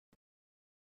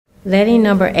Letting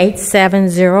number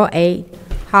 8708,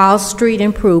 Hall Street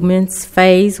Improvements,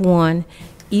 Phase 1,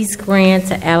 East Grand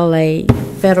to Adelaide.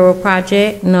 Federal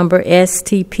project number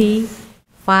STP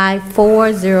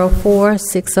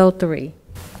 5404603.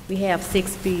 We have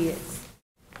 6 bids.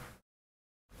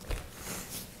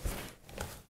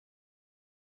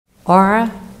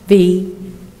 R.V.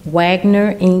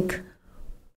 Wagner, Inc.,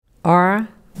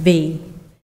 R.V.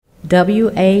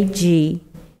 W.A.G.N.E.R.,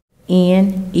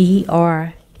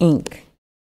 Inc.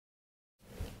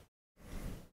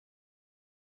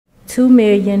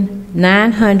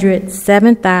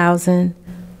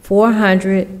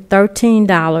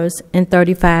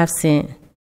 $2,907,413.35.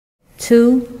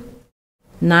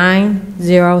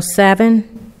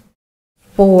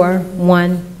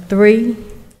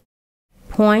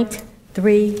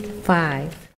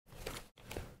 2,907,413.35.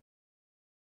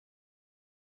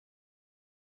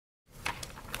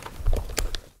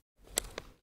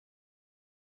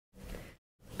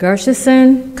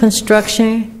 Gershenson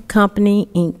Construction Company,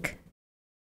 Inc.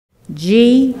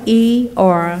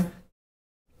 GERSHENSON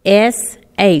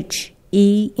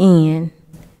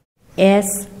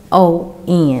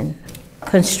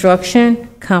Construction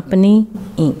Company,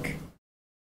 Inc.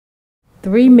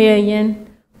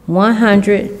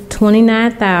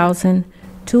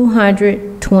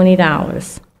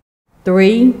 $3,129,220.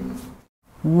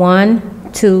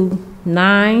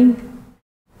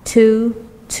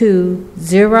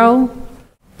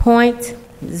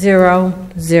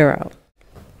 3,129,220.00.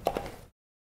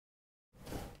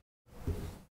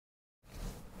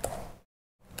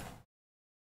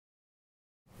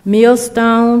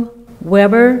 Millstone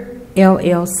Weber,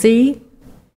 LLC,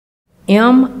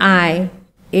 MILLSTONE,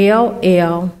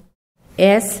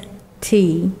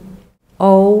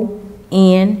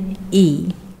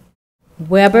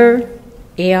 Weber,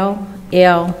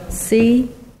 LLC,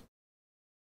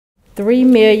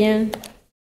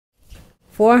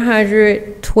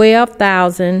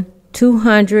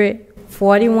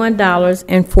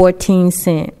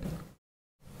 $3,412,241.14.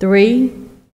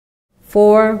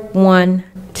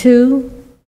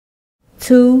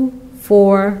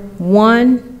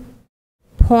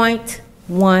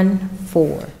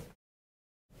 3,412,241.14.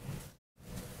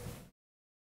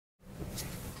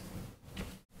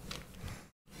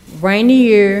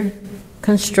 Rainier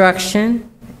Construction,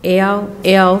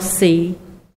 LLC,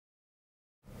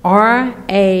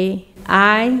 RAINERI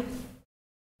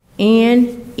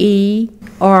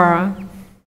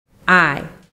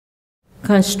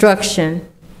Construction,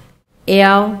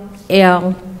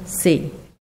 LLC.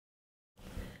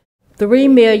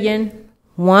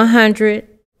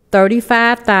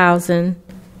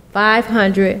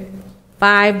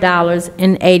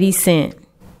 $3,135,505.80.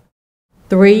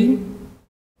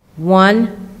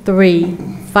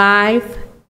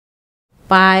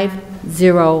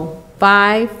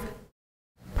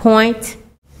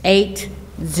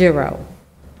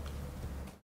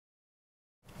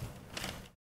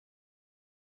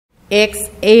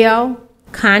 XL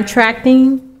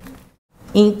Contracting,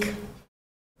 Inc.,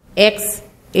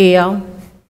 XL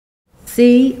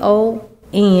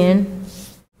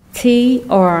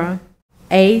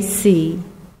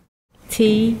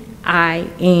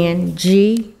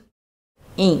CONTRACTING,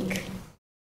 Inc.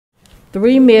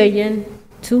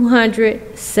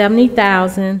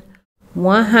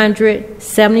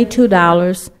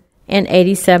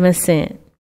 $3,270,172.87.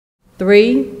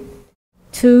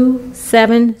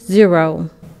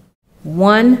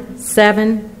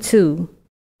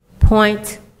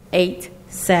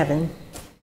 3,270,172.87.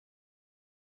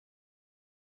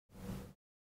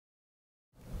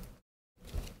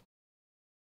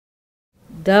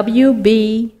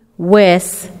 WB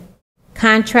West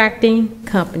Contracting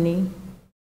Company,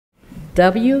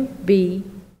 WB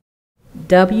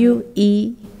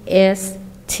WEST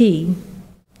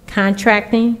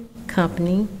Contracting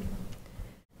Company,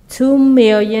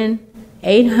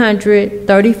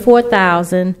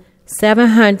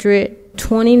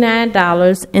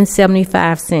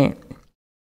 $2,834,729.75.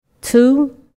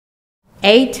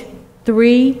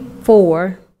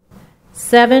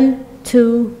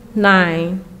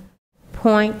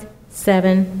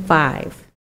 2,834,729.75.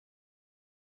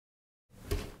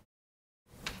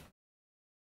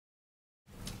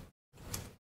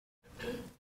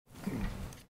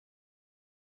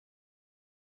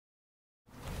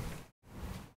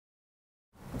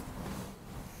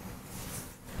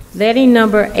 Letting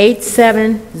number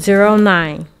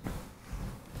 8709,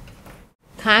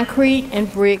 concrete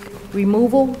and brick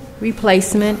removal,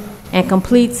 replacement, and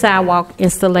complete sidewalk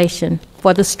installation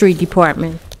for the street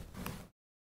department.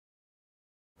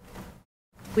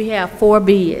 We have 4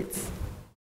 bids.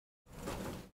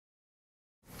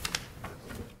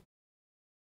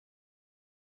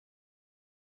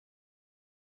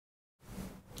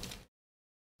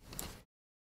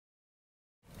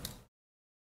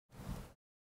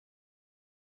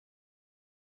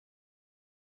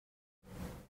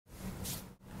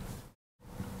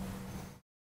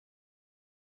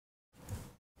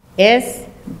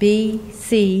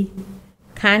 SBC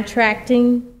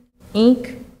Contracting,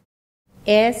 Inc.,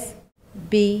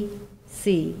 SBC,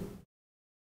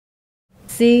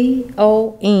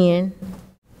 CONTRACTING,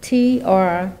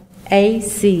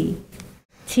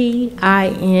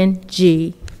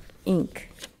 Inc.,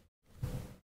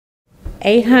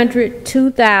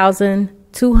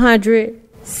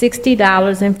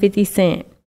 $802,260.50.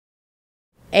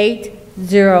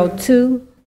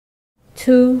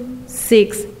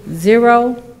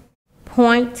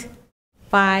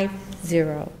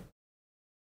 802-260.50.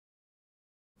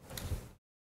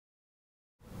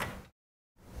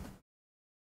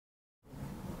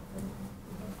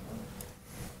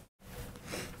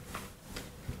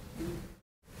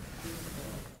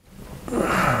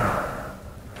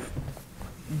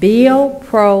 Bill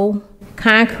Pro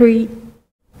Concrete,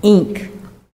 Inc.,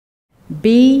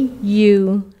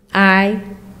 BUILD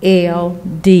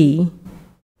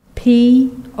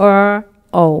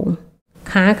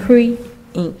Concrete,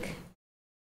 Inc.,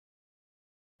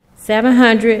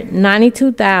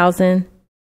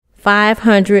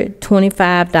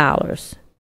 $792,525.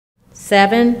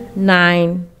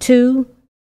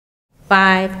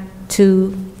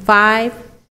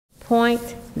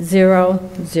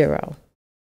 792,525.00.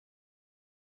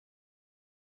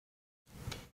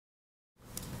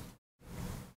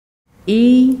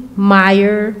 E.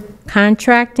 Meyer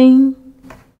Contracting,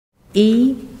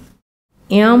 EMEIER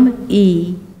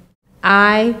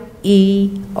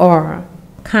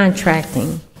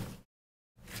Contracting,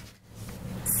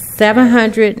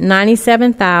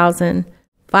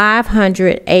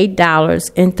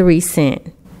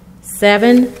 $797,508.03.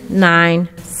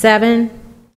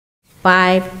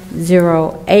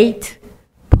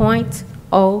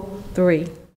 797,508.03.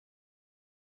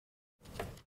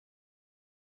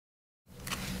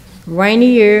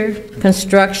 Rainier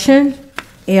Construction,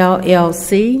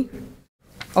 LLC,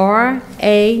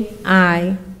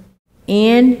 RAINERI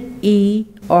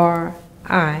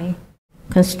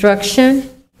Construction,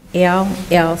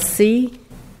 LLC,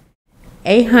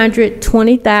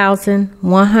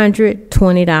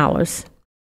 $820,120.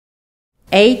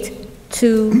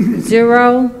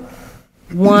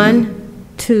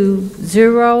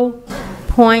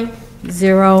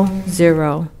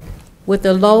 820,120.00. With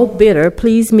the low bidder,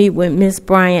 please meet with Ms.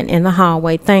 Bryant in the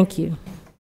hallway. Thank you.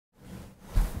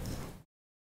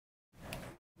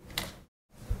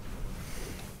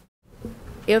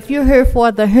 If you're here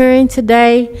for the hearing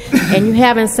today and you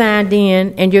haven't signed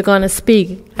in and you're going to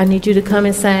speak, I need you to come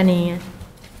and sign in.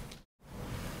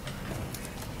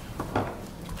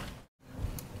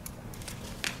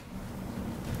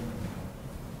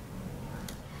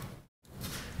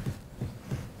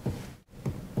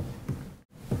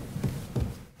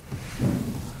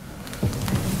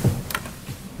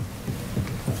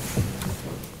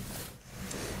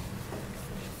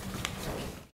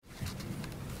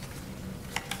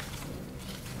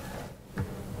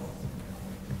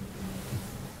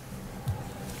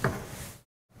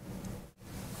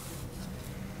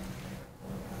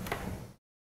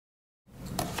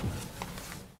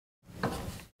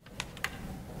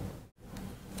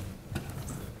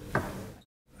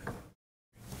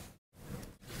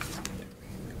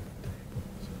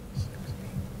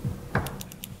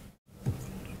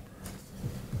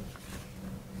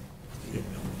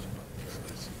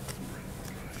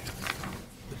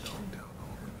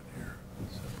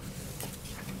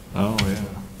 Oh, yeah.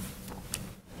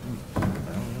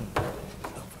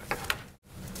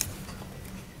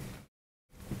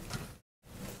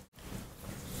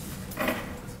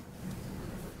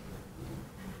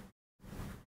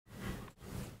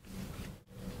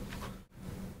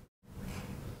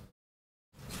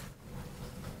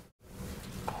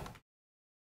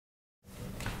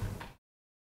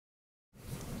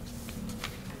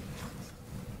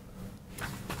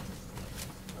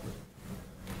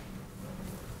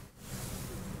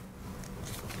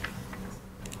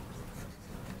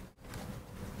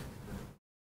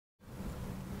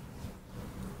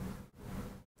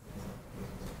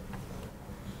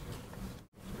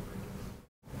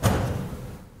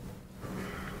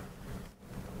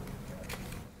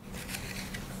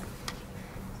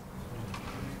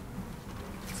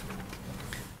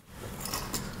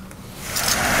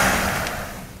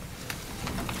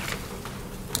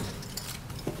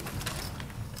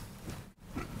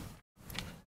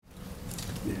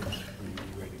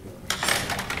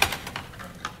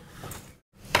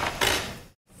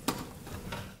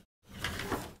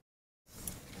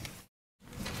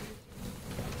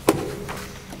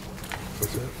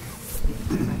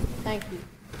 Thank you.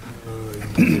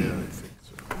 Yeah, I think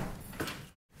so.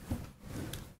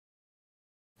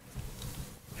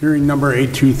 Hearing number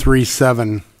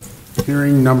 8237.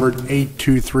 Hearing number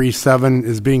 8237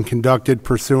 is being conducted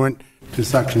pursuant to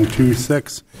Section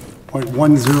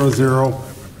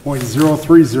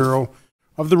 26.100.030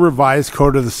 of the Revised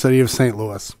Code of the City of St.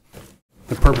 Louis.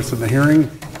 The purpose of the hearing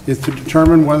is to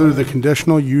determine whether the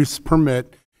conditional use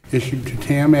permit issued to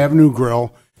Tam Avenue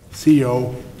Grill,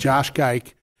 CO Josh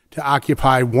Geik, to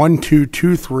occupy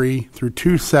 1223 through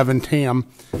 27 Tam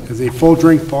as a full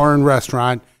drink bar and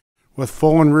restaurant with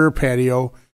full and rear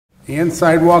patio and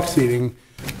sidewalk seating,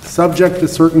 subject to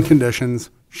certain conditions,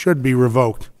 should be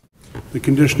revoked. The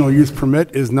conditional use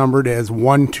permit is numbered as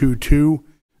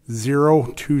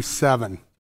 122027.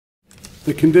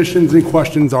 The conditions and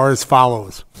questions are as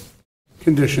follows.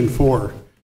 Condition 4.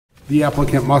 The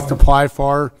applicant must apply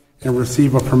for and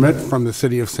receive a permit from the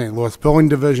City of St. Louis Building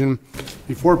Division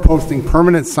before posting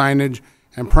permanent signage,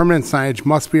 and permanent signage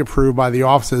must be approved by the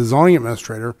Office of the Zoning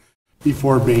Administrator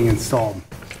before being installed.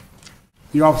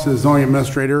 The Office of the Zoning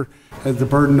Administrator has the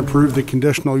burden to prove the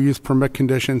conditional use permit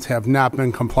conditions have not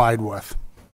been complied with.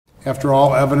 After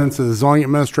all evidence of the Zoning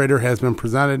Administrator has been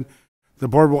presented, the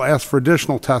Board will ask for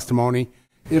additional testimony,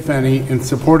 if any, in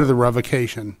support of the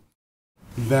revocation.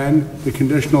 Then, the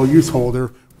conditional use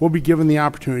holder will be given the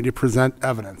opportunity to present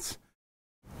evidence.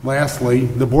 Lastly,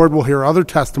 the Board will hear other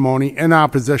testimony in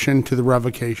opposition to the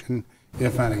revocation,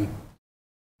 if any.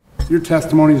 Your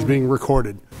testimony is being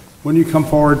recorded. When you come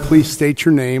forward, please state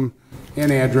your name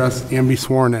and address and be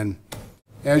sworn in.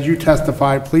 As you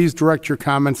testify, please direct your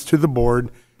comments to the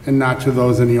Board and not to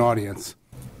those in the audience.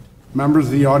 Members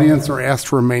of the audience are asked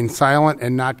to remain silent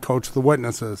and not coach the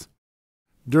witnesses.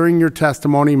 During your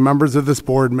testimony, members of this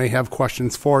Board may have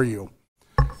questions for you.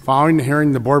 Following the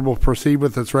hearing, the Board will proceed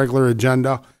with its regular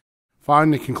agenda. Following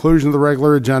the conclusion of the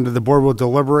regular agenda, the Board will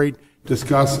deliberate,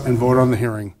 discuss, and vote on the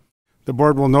hearing. The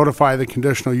Board will notify the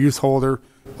conditional use holder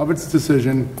of its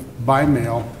decision by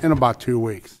mail in about 2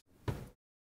 weeks.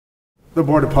 The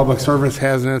Board of Public Service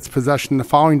has in its possession the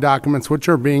following documents which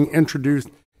are being introduced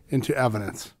into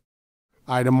evidence.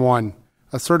 Item 1,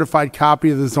 a certified copy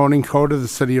of the zoning code of the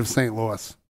City of St.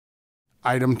 Louis.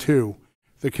 Item 2,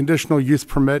 the conditional use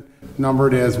permit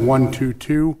numbered as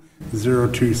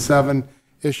 122027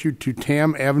 issued to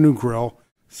Tam Avenue Grill,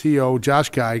 CO Josh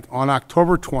Geik, on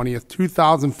October 20th,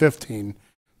 2015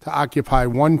 to occupy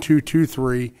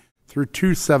 1223 through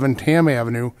 27 Tam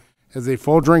Avenue as a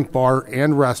full drink bar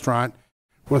and restaurant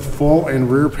with full and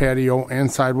rear patio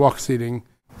and sidewalk seating,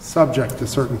 subject to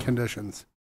certain conditions.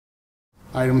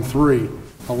 Item 3,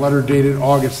 a letter dated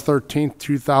August 13th,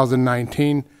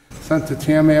 2019, sent to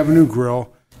Tam Avenue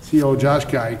Grill, CO Josh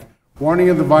Geik, warning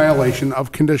of the violation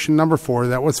of condition number 4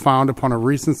 that was found upon a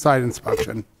recent site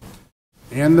inspection,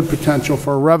 and the potential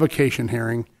for a revocation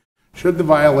hearing should the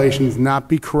violations not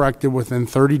be corrected within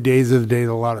 30 days of the date of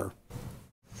the letter.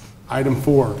 Item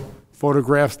 4,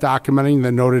 photographs documenting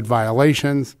the noted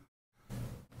violations.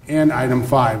 And item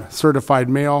 5, certified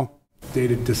mail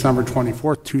dated December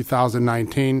 24th,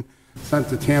 2019, sent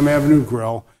to Tam Avenue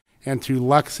Grill and to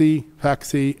Lexi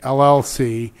Pexi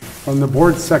LLC from the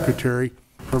Board Secretary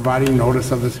providing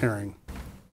notice of this hearing.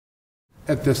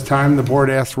 At this time, the Board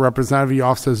asks the representative of the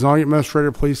Office of the Zoning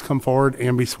Administrator please come forward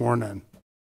and be sworn in.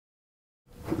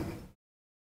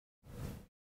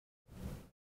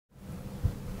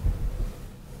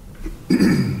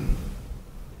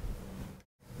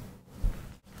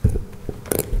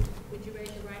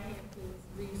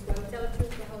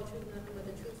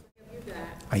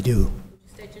 I do.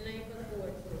 State your name for the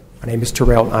board, please. My name is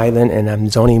Terrell Island, and I'm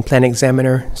zoning plan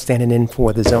examiner standing in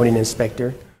for the zoning inspector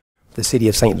of the City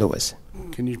of St. Louis.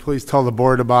 Can you please tell the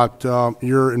board about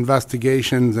your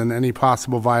investigations and any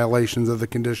possible violations of the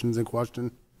conditions in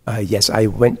question? Yes, I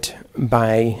went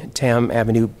by Tam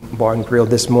Avenue Bar and Grill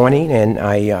this morning, and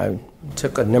I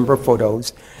took a number of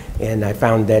photos, and I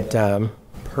found that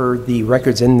per the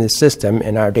records in the system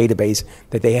in our database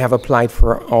that they have applied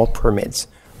for all permits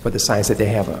for the signs that they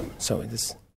have up. So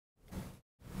this,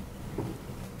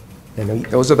 and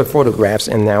those are the photographs,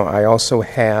 and now I also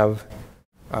have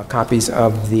copies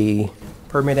of the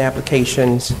permit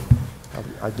applications.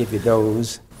 I'll give you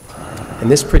those.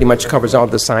 And this pretty much covers all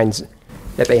the signs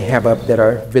that they have up that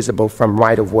are visible from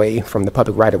right-of-way, from the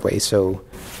public right-of-way. So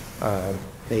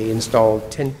they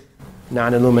installed 10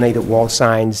 non-illuminated wall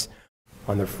signs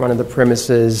on the front of the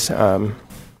premises,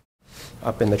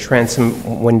 up in the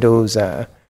transom windows,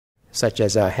 such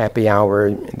as a happy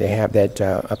hour. They have that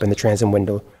up in the transom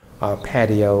window,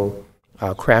 patio,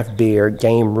 craft beer,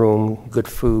 game room, good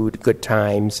food, good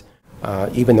times,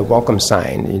 even the welcome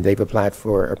sign. They've applied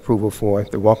for approval for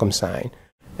the welcome sign,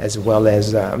 as well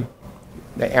as the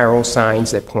arrow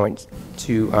signs that point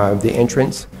to the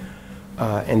entrance.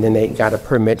 and then they got a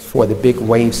permit for the big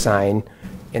wave sign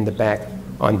in the back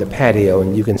on the patio,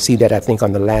 and you can see that, I think,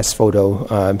 on the last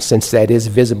photo, since that is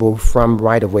visible from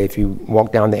right-of-way. If you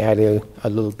walk down the alley a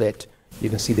little bit, you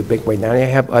can see the big wave. Now, they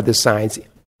have other signs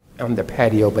on the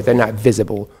patio, but they're not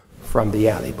visible from the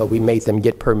alley, but we made them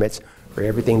get permits for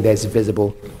everything that's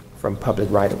visible from public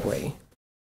right-of-way.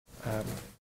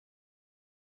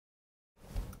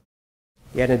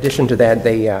 In addition to that,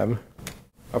 they, of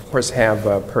course, have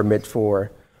a permit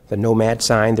for the Nomad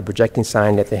sign, the projecting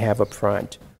sign that they have up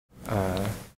front.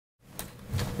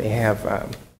 They have,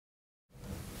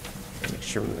 make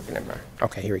sure we're looking at my,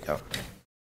 okay, here we go.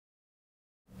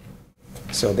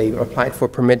 So they applied for a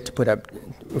permit to put up,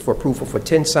 for approval for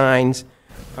 10 signs.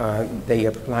 They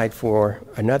applied for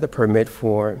another permit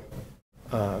for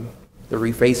the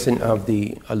refacing of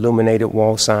the illuminated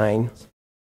wall sign,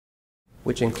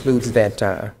 which includes that,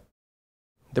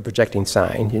 the projecting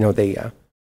sign. You know, they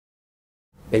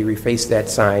refaced that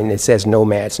sign. It says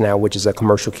Nomads now, which is a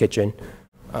commercial kitchen.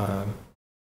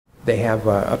 They have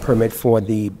a permit for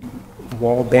the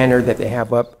wall banner that they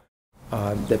have up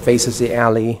that faces the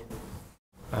alley.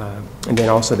 And then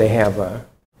also they have a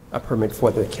permit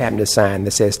for the cabinet sign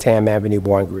that says Tam Avenue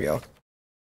Bar and Grill.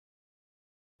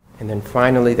 And then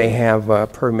finally they have a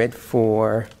permit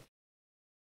for,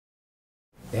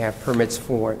 they have permits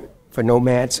for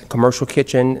Nomads, commercial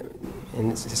kitchen,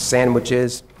 and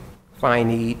sandwiches, fine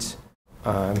eats,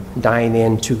 dine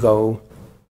in, to go,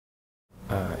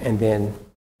 and then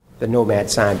the Nomad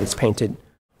sign that's painted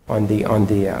on the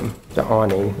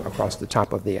awning across the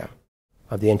top of the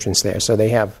entrance there. So they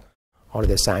have all of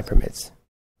their sign permits.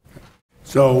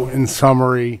 So in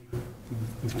summary,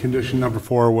 condition number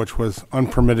 4, which was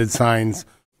unpermitted signs,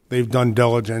 they've done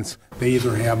diligence. They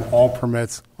either have all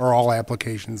permits or all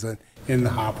applications in the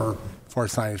hopper for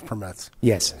signage permits.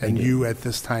 Yes. And you at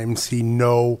this time see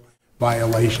no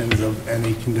violations of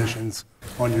any conditions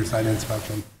on your site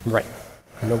inspection? Right.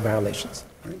 No violations.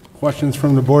 Questions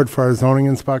from the board for our zoning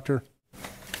inspector?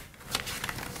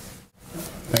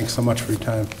 Thanks so much for your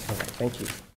time. Okay, thank you.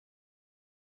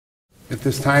 At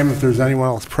this time, if there's anyone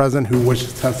else present who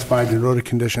wishes to testify the noted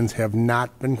conditions have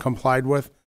not been complied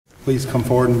with, please come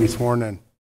forward and be sworn in.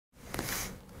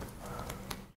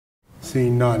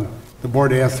 Seeing none, the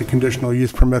board asks the conditional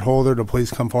use permit holder to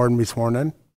please come forward and be sworn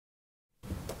in.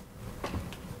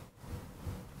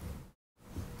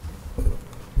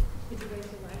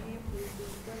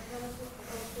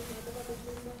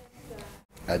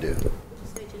 I do.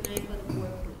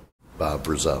 Bob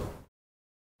Brazel,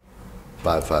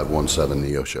 5517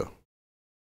 Neosho.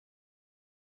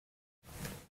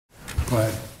 Go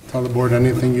ahead. Tell the board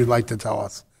anything you'd like to tell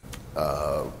us.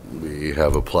 We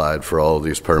have applied for all of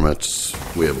these permits.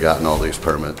 We have gotten all these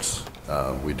permits.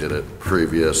 We did it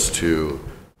previous to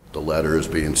the letters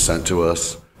being sent to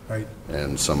us. Right.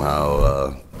 And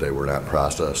somehow they were not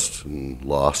processed and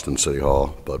lost in City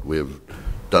Hall. But we have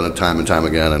done it time and time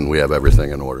again, and we have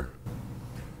everything in order.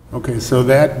 Okay, so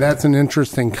that's an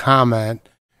interesting comment,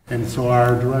 and so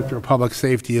our Director of Public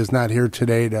Safety is not here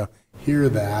today to hear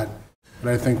that,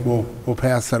 but I think we'll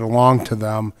pass that along to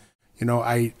them. You know,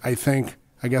 I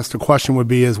guess the question would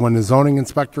be is when the zoning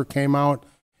inspector came out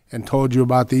and told you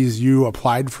about these, you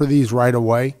applied for these right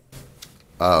away?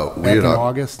 Back in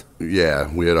August? Yeah,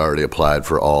 we had already applied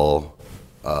for all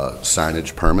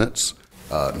signage permits.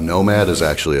 Nomad is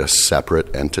actually a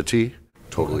separate entity,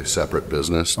 totally separate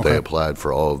business. Okay. They applied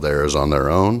for all of theirs on their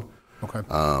own. Okay.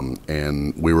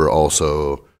 And we were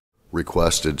also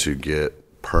requested to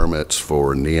get permits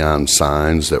for neon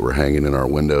signs that were hanging in our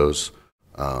windows,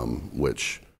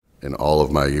 which in all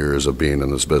of my years of being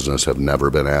in this business have never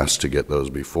been asked to get those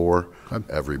before. Okay.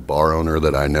 Every bar owner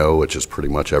that I know, which is pretty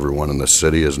much everyone in the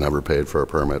city, has never paid for a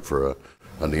permit for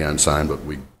a neon sign, but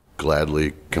we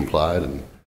gladly complied and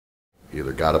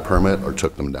either got a permit or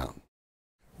took them down.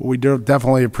 We do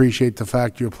definitely appreciate the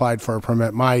fact you applied for a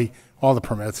permit, all the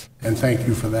permits, and thank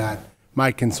you for that.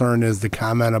 My concern is the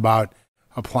comment about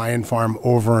applying for them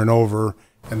over and over,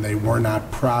 and they were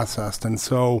not processed. And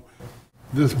so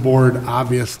this board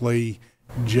obviously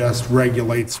just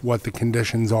regulates what the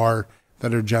conditions are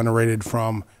that are generated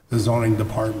from the zoning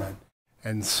department.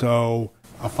 And so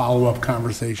a follow-up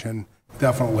conversation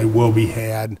definitely will be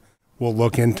had. We'll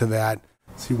look into that,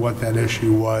 see what that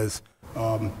issue was.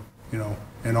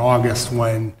 In August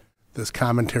when this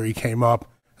commentary came up,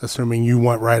 assuming you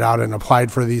went right out and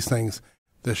applied for these things,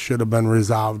 this should have been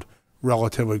resolved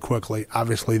relatively quickly.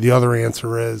 Obviously, the other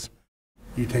answer is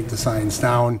you take the signs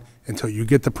down until you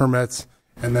get the permits,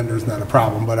 and then there's not a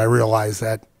problem. But I realize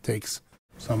that takes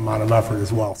some amount of effort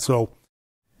as well. So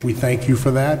we thank you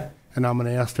for that, and I'm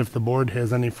going to ask if the board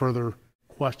has any further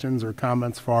questions or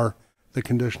comments for the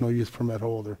conditional use permit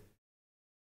holder?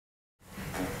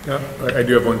 I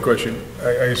do have one question.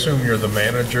 I assume you're the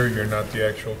manager, you're not the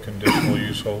actual conditional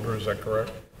use holder, is that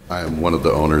correct? I am one of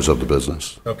the owners of the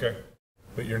business. Okay.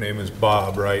 But your name is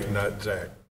Bob, right, not Zach?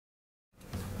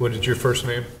 What is your first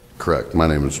name? Correct. My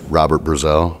name is Robert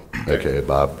Brazel, a.k.a.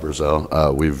 Bob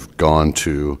Brazel. We've gone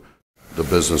to the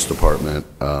business department,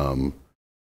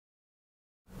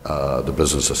 the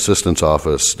business assistant's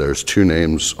office. There's two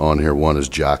names on here. One is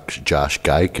Josh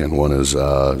Geik, and one is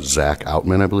Zach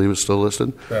Outman, I believe, is still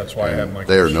listed. That's why I have my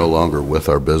They are question. no longer with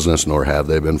our business, nor have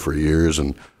they been for years,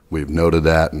 and we've noted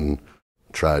that and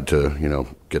tried to,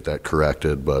 get that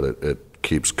corrected, but it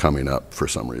keeps coming up for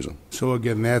some reason. So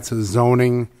again, that's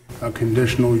a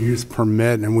conditional use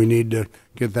permit, and we need to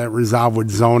get that resolved with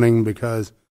zoning,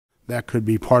 because that could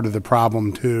be part of the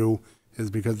problem too, is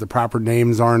because the proper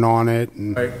names aren't on it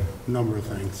and Right. a number of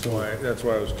things. So, That's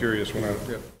why I was curious when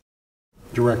yeah.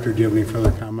 Director, do you have any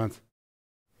further comments?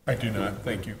 I do not,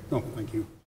 thank you. No, thank you.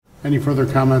 Any further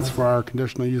comments for our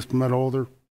conditional use permit holder?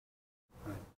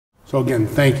 So again,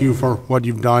 thank you for what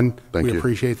you've done. Thank We you.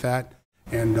 appreciate that.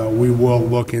 And we will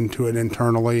look into it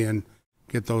internally and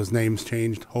get those names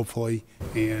changed, hopefully,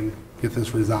 and get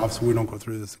this resolved so we don't go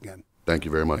through this again. Thank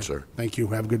you very much, sir. Thank you.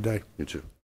 Have a good day. You too.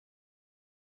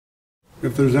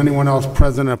 If there's anyone else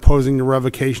present opposing the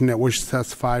revocation that wishes to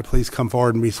testify, please come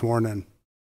forward and be sworn in.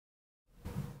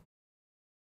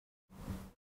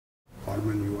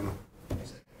 Alderman, you want to?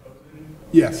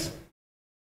 Yes.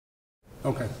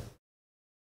 Okay.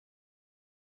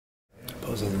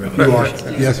 Opposing the You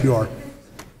revocation. are. Yes, you are.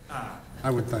 I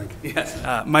would think. Yes.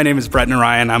 My name is Brett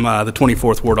Narayan. I'm the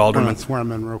 24th Ward I'm Alderman. going to swear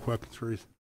him in real quick, Therese.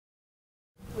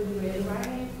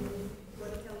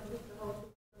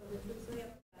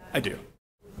 I do.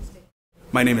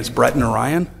 My name is Brett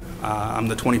Narayan. I'm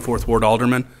the 24th Ward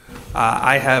Alderman.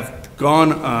 I have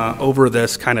gone over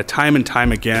this kind of time and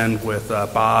time again with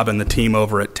Bob and the team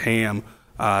over at TAM.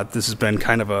 This has been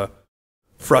kind of a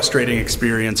frustrating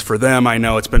experience for them. I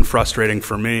know it's been frustrating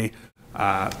for me.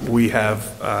 We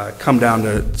have come down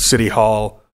to City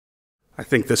Hall. I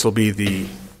think this will be the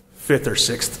fifth or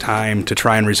sixth time to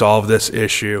try and resolve this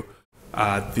issue.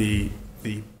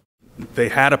 They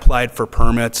had applied for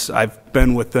permits. I've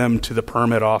been with them to the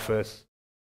permit office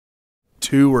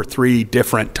 2 or 3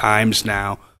 different times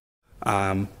now,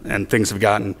 and things have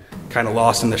gotten kind of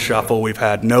lost in the shuffle. We've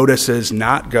had notices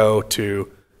not go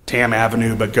to Tam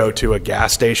Avenue, but go to a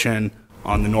gas station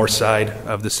on the north side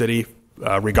of the city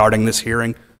regarding this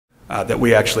hearing that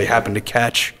we actually happened to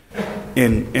catch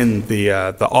in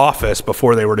the office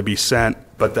before they were to be sent,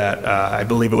 but that I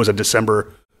believe it was a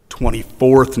December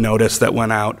 24th notice that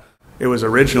went out. It was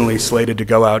originally slated to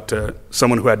go out to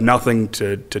someone who had nothing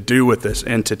to do with this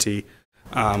entity.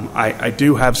 I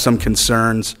do have some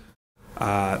concerns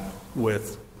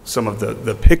with some of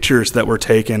the pictures that were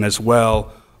taken as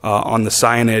well on the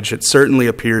signage. It certainly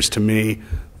appears to me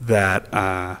that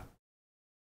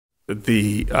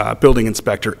the building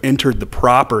inspector entered the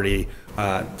property.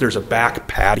 There's a back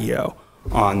patio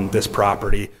on this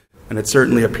property, and it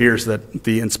certainly appears that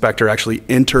the inspector actually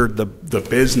entered the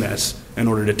business in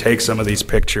order to take some of these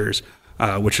pictures,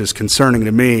 which is concerning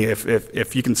to me.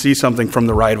 If you can see something from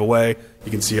the right of way,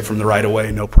 you can see it from the right of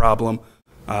way, no problem.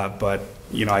 But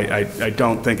I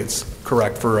don't think it's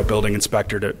correct for a building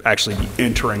inspector to actually be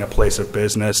entering a place of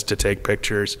business to take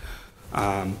pictures.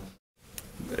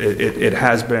 It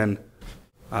has been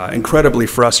incredibly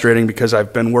frustrating because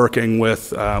I've been working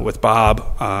with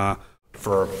Bob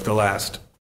for the last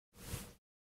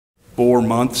 4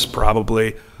 months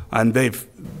probably, and they've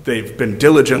been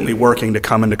diligently working to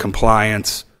come into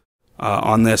compliance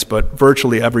on this, but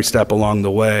virtually every step along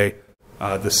the way,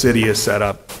 the city has set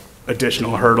up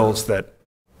additional hurdles that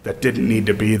didn't need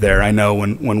to be there. I know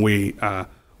when we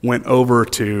went over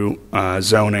to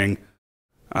zoning,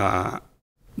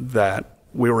 that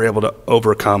we were able to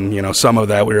overcome, some of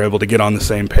that. We were able to get on the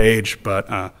same page,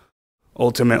 but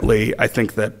ultimately, I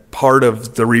think that part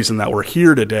of the reason that we're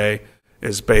here today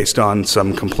is based on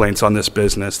some complaints on this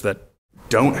business that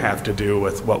don't have to do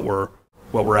with what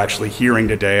we're actually hearing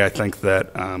today. I think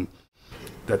that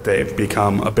that they've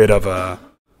become a bit of a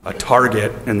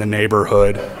target in the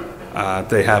neighborhood.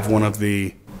 They have one of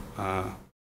the,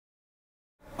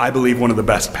 I believe, one of the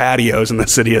best patios in the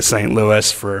city of St.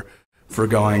 Louis for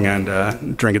going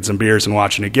and drinking some beers and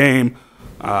watching a game.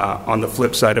 On the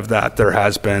flip side of that, there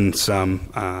has been some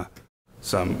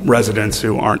residents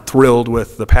who aren't thrilled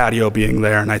with the patio being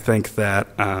there, and I think that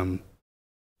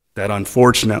that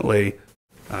unfortunately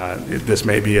this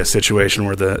may be a situation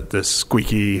where the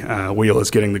squeaky wheel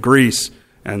is getting the grease,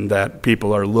 and that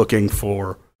people are looking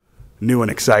for new and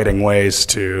exciting ways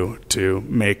to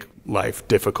make life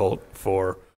difficult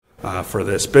for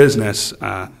this business.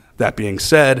 That being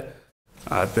said,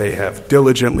 they have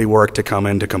diligently worked to come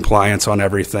into compliance on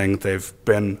everything. They've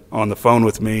been on the phone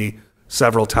with me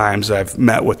several times. I've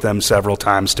met with them several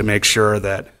times to make sure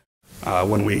that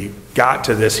when we got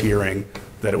to this hearing,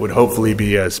 that it would hopefully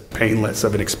be as painless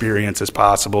of an experience as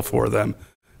possible for them,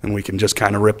 and we can just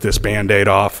kind of rip this Band-Aid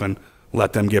off and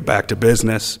let them get back to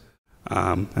business.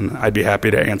 And I'd be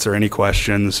happy to answer any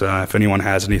questions if anyone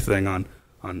has anything on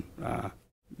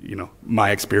my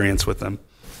experience with them.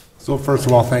 So first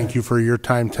of all, thank you for your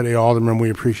time today, Alderman. We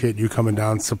appreciate you coming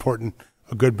down, supporting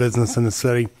a good business in the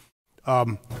city.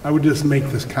 I would just make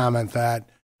this comment that,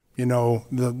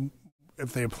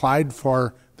 if they applied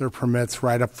for their permits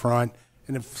right up front,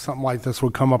 and if something like this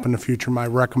would come up in the future, my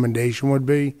recommendation would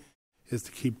be is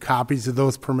to keep copies of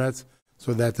those permits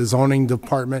so that the zoning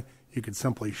department, you could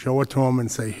simply show it to them and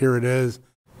say, here it is.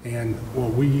 And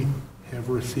what we have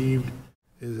received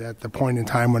is at the point in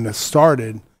time when this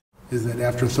started, is that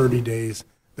after 30 days,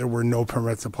 there were no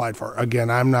permits applied for. Again,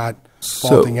 I'm not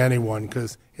faulting anyone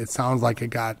because it sounds like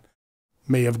it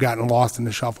may have gotten lost in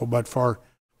the shuffle, but for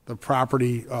the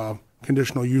property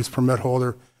conditional use permit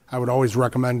holder, I would always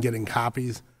recommend getting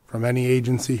copies from any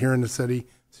agency here in the city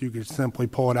so you could simply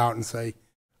pull it out and say,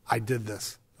 I did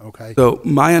this, okay? So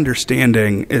my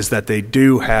understanding is that they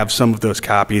do have some of those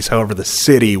copies. However, the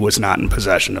city was not in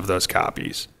possession of those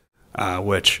copies,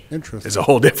 which is a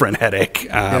whole different headache.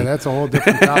 Yeah, that's a whole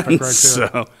different topic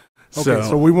right there.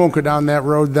 So we won't go down that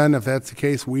road then. If that's the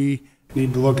case, we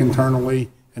need to look internally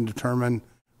and determine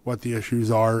what the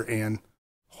issues are, and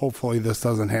hopefully this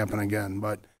doesn't happen again.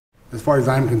 But as far as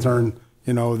I'm concerned,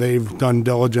 they've done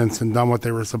diligence and done what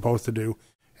they were supposed to do,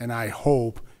 and I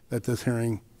hope that this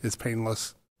hearing is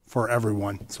painless for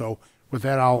everyone. So with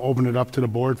that, I'll open it up to the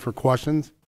board for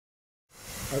questions.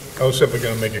 I was simply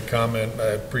going to make a comment. I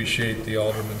appreciate the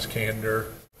alderman's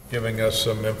candor, giving us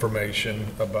some information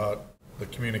about the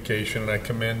communication, and I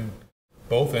commend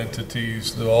both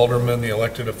entities, the alderman, the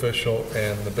elected official,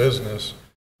 and the business,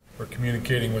 for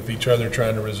communicating with each other,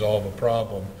 trying to resolve a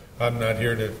problem. I'm not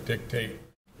here to dictate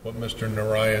what Mr.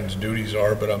 Narayan's duties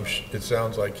are, but it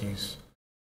sounds like he's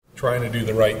trying to do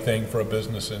the right thing for a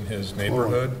business in his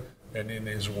neighborhood and in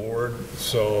his ward.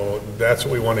 So that's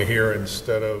what we want to hear,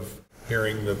 instead of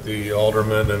hearing that the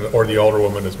alderman or the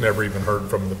alderwoman has never even heard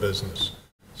from the business.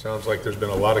 Sounds like there's been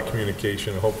a lot of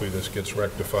communication. Hopefully this gets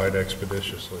rectified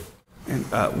expeditiously. And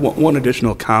one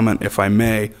additional comment, if I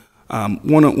may.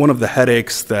 One of the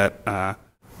headaches that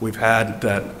we've had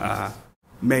that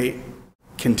may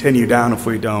continue down if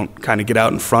we don't kind of get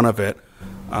out in front of it,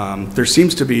 there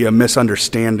seems to be a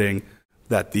misunderstanding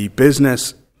that the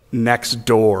business next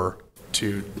door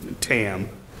to TAM,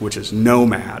 which is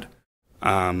Nomad,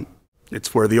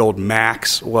 it's where the old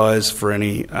Max was, for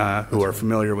any who are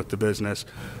familiar with the business.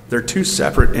 They're two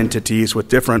separate entities with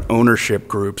different ownership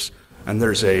groups, and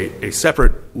there's a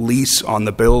separate lease on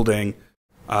the building.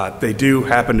 They do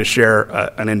happen to share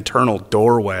an internal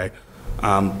doorway,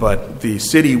 but the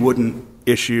city wouldn't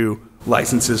issue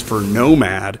licenses for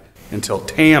Nomad until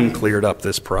TAM cleared up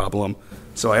this problem.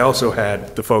 So I also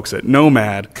had the folks at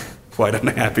Nomad quite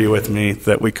unhappy with me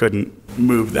that we couldn't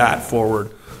move that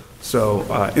forward.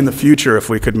 So in the future, if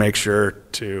we could make sure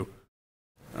to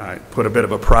put a bit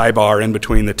of a pry bar in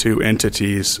between the two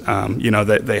entities,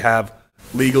 that they have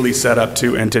legally set up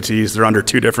two entities. They're under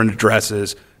two different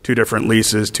addresses, two different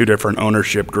leases, two different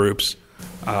ownership groups.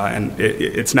 And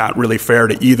it's not really fair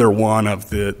to either one of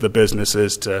the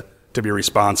businesses to be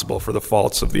responsible for the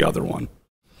faults of the other one.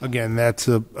 Again, that's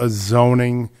a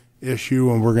zoning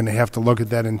issue, and we're going to have to look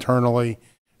at that internally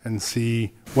and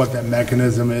see what that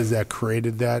mechanism is that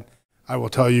created that. I will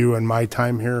tell you, in my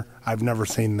time here, I've never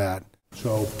seen that.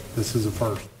 So this is a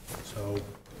first. So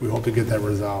we hope to get that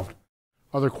resolved.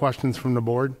 Other questions from the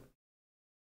board?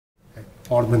 Okay.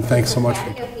 Alderman, thanks so much.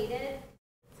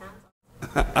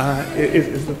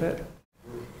 Is the fit?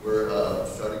 We're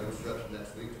starting construction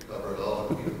next week to cover it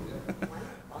all.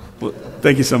 Well,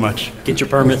 thank you so much. Get your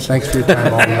permits. Thanks for your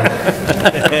time, Alderman.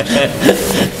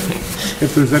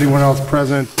 If there's anyone else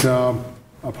present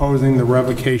opposing the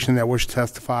revocation that wish to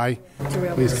testify,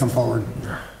 please come forward.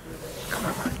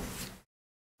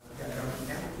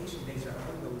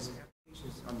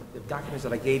 The documents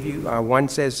that I gave you, one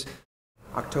says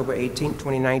October 18,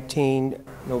 2019,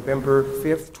 November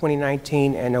 5th,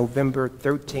 2019, and November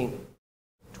 13th,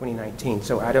 2019.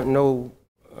 So I don't know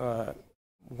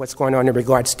what's going on in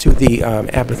regards to the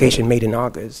application made in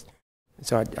August.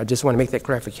 So I just want to make that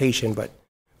clarification. But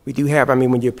we do have,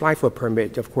 when you apply for a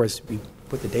permit, of course, we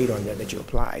put the date on there that you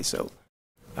apply. So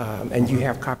And you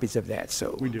have copies of that,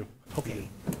 so. We do. Okay,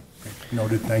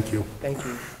 Noted, thank you. thank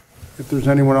you. If there's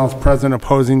anyone else present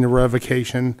opposing the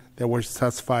revocation that wishes to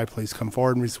testify, please come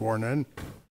forward and be sworn in.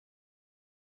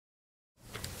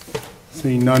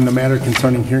 Seeing none, the matter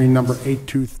concerning hearing number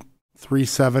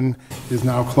 8237 is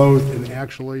now closed. And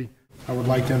actually, I would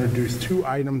like to introduce two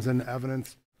items in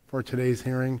evidence for today's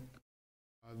hearing.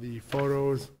 The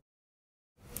photos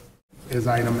is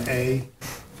item A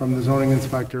from the zoning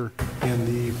inspector, and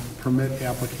the permit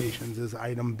applications is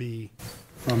item B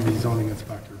from the zoning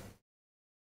inspector.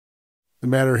 The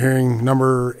matter hearing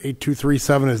number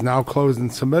 8237 is now closed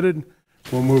and submitted.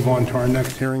 We'll move on to our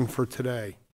next hearing for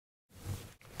today.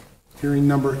 Hearing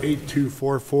number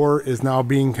 8244 is now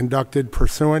being conducted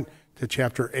pursuant to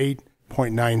Chapter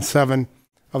 8.97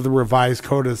 of the Revised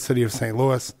Code of the City of St.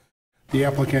 Louis. The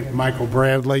applicant, Michael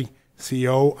Bradley,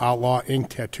 CO, Outlaw Inc.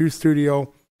 Tattoo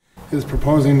Studio, is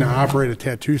proposing to operate a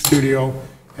tattoo studio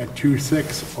at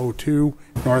 2602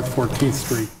 North 14th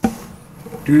Street.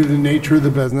 Due to the nature of the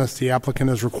business, the applicant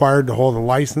is required to hold a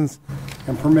license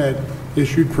and permit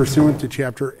issued pursuant to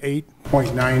Chapter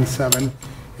 8.97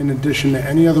 in addition to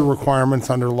any other requirements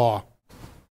under law.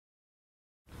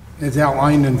 As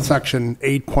outlined in Section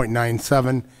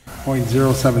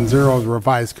 8.97.070 of the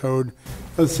Revised Code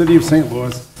of the City of St.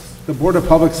 Louis, the Board of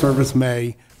Public Service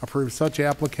may approve such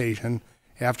application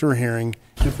after a hearing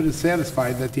if it is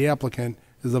satisfied that the applicant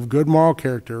is of good moral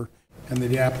character and that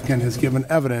the applicant has given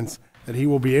evidence that he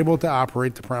will be able to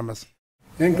operate the premise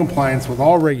in compliance with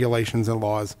all regulations and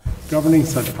laws governing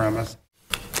such premise,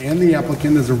 and the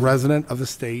applicant is a resident of the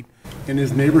state and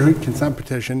his neighborhood consent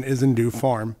petition is in due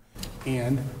form,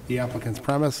 and the applicant's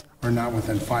premise are not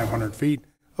within 500 feet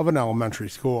of an elementary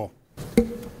school.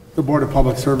 The Board of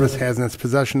Public Service has in its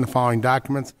possession the following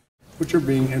documents, which are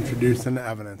being introduced into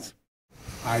evidence.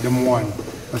 Item 1,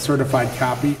 a certified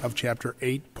copy of Chapter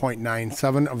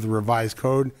 8.97 of the Revised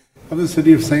Code of the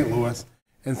City of St. Louis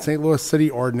and St. Louis City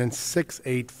Ordinance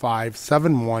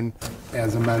 68571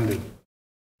 as amended.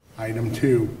 Item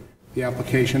 2, the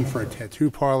application for a tattoo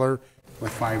parlor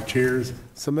with 5 chairs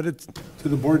submitted to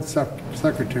the board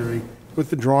secretary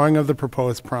with the drawing of the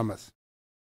proposed premise.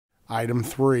 Item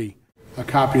 3, a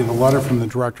copy of the letter from the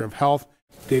Director of Health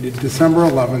dated December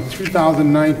 11,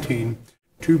 2019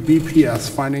 to BPS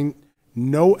finding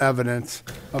no evidence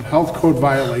of health code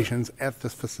violations at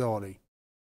this facility.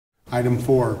 Item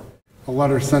 4, a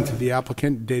letter sent to the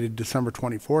applicant dated December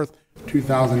 24th,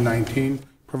 2019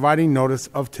 providing notice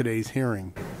of today's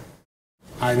hearing.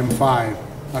 Item 5,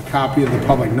 a copy of the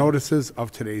public notices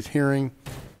of today's hearing.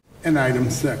 And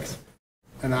item 6,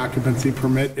 an occupancy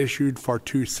permit issued for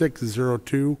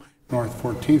 2602 North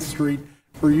 14th Street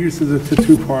for use as a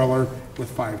tattoo parlor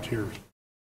with 5 chairs.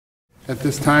 At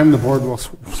this time, the board will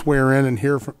swear in and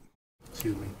hear from,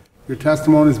 your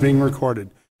testimony is being recorded.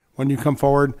 When you come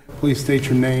forward, please state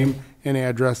your name and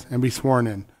address and be sworn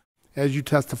in. As you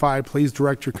testify, please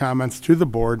direct your comments to the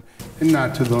board and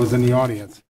not to those in the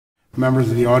audience. Members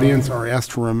of the audience are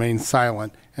asked to remain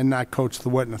silent and not coach the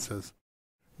witnesses.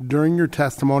 During your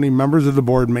testimony, members of the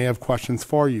board may have questions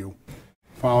for you.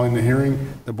 Following the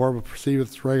hearing, the board will proceed with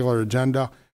its regular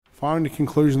agenda. Following the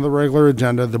conclusion of the regular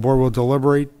agenda, the board will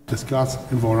deliberate, discuss,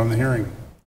 and vote on the hearing.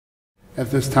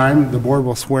 At this time, the board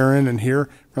will swear in and hear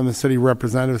from the city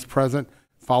representatives present,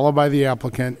 followed by the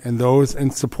applicant and those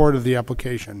in support of the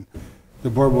application.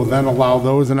 The board will then allow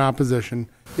those in opposition,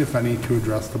 if any, to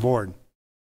address the board.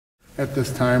 At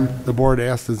this time, the board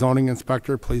asks the zoning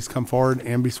inspector please come forward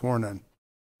and be sworn in.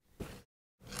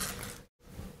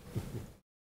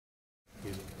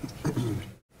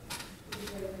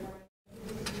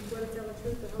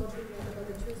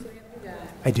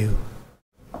 I do.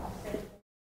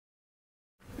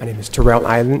 My name is Terrell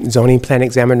Island, zoning plan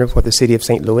examiner for the City of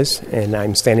St. Louis, and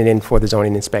I'm standing in for the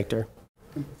zoning inspector.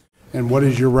 And what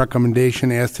is your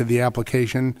recommendation as to the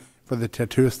application for the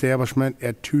tattoo establishment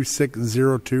at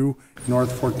 2602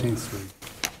 North 14th Street?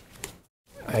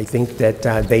 I think that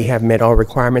they have met all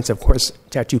requirements. Of course,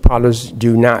 tattoo parlors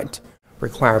do not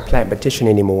require plat petition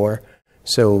anymore,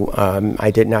 so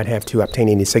I did not have to obtain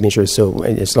any signatures. So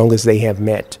as long as they have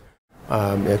met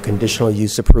a conditional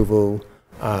use approval,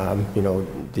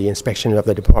 the inspection of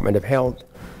the Department of Health,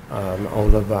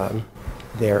 all of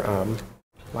their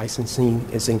licensing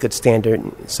is in good standard.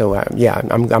 So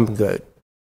I'm good.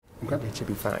 Okay. It should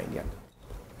be fine. Yeah.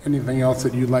 Anything else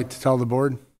that you'd like to tell the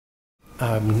board?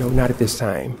 No, not at this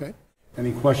time. Okay.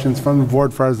 Any questions from the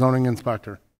board for our zoning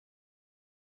inspector?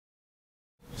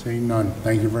 Seeing none,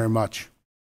 thank you very much.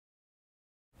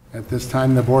 At this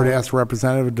time, the board asks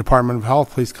Representative of the Department of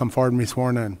Health, please come forward and be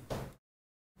sworn in.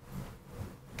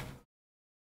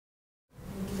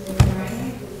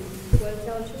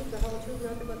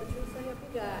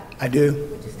 I do.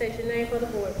 Would you state your name for the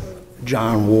board, please?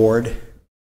 John Ward.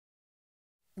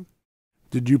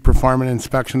 Did you perform an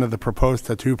inspection of the proposed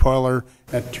tattoo parlor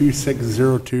at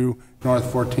 2602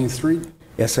 North 14th Street?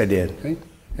 Yes, I did. Okay.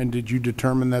 And did you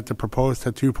determine that the proposed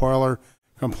tattoo parlor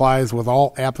complies with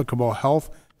all applicable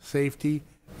health, safety,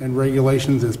 and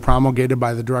regulations as promulgated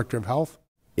by the Director of Health?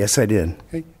 Yes, I did.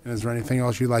 Okay. And is there anything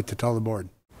else you'd like to tell the board?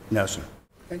 No, sir.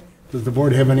 Okay. Does the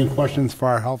board have any questions for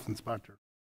our health inspector?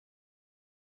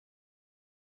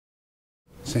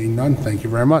 Seeing none, thank you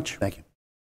very much. Thank you.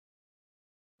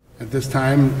 At this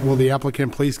time, will the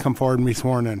applicant please come forward and be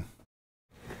sworn in?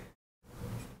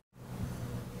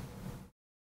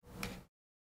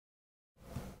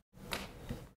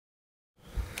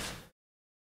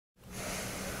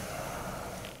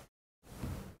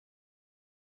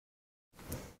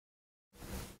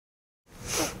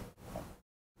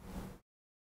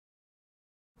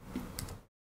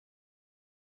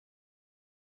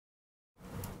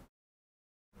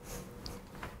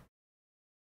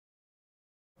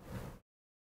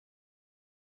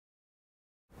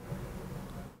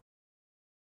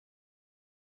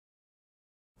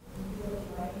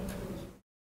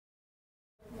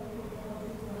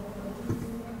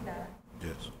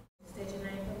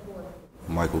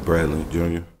 Michael Bradley,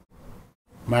 Jr.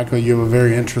 Michael, you have a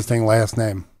very interesting last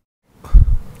name.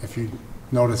 If you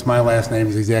notice, my last name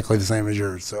is exactly the same as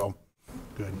yours, so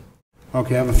good.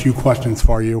 Okay, I have a few questions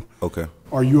for you. Okay.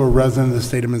 Are you a resident of the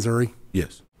state of Missouri?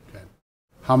 Yes. Okay.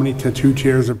 How many tattoo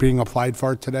chairs are being applied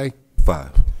for today?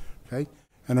 5. Okay.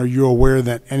 And are you aware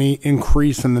that any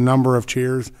increase in the number of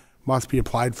chairs must be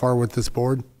applied for with this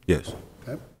board? Yes.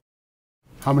 Okay.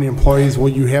 How many employees will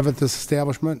you have at this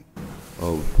establishment?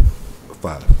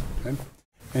 5. Okay.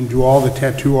 And do all the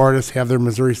tattoo artists have their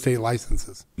Missouri state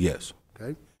licenses? Yes.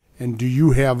 Okay. And do you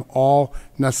have all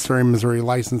necessary Missouri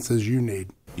licenses you need?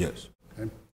 Yes. Okay.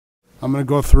 I'm going to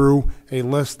go through a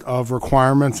list of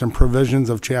requirements and provisions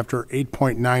of Chapter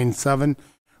 8.97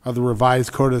 of the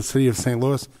Revised Code of the City of St.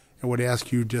 Louis, and would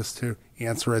ask you just to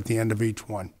answer at the end of each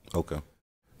one. Okay.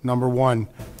 Number 1,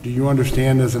 do you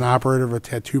understand as an operator of a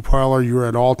tattoo parlor, you are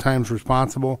at all times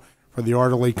responsible for the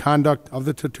orderly conduct of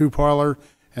the tattoo parlor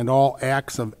and all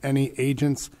acts of any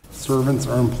agents, servants,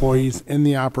 or employees in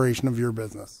the operation of your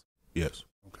business? Yes.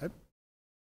 Okay.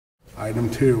 Item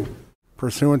 2,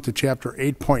 pursuant to Chapter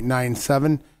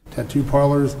 8.97, tattoo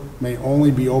parlors may only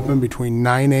be open between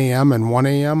 9 a.m. and 1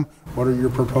 a.m. What are your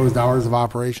proposed hours of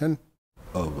operation?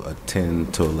 Of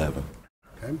 10 to 11.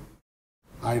 Okay.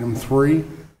 Item 3,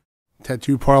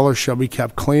 tattoo parlors shall be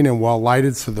kept clean and well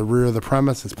lighted so the rear of the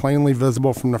premise is plainly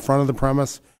visible from the front of the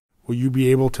premise. Will you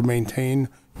be able to maintain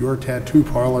your tattoo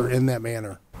parlor in that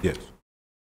manner? Yes.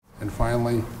 And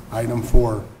finally, item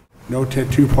 4, no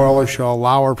tattoo parlor shall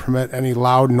allow or permit any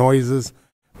loud noises,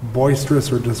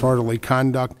 boisterous or disorderly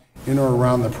conduct in or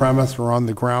around the premise or on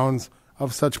the grounds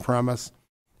of such premise,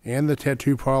 and the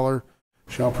tattoo parlor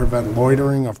shall prevent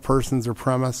loitering of persons or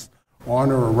premise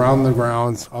on or around the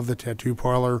grounds of the tattoo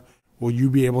parlor. Will you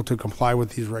be able to comply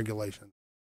with these regulations?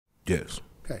 Yes.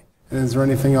 Okay. And is there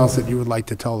anything else that you would like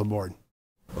to tell the board?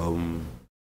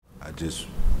 I just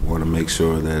want to make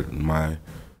sure that my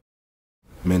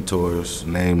mentor's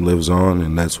name lives on,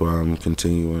 and that's why I'm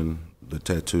continuing the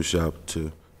tattoo shop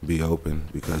to be open,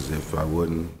 because if I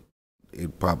wouldn't,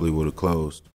 it probably would have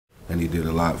closed. And he did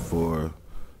a lot for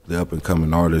the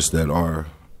up-and-coming artists that are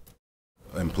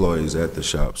employees at the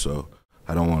shop, so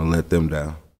I don't want to let them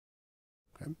down.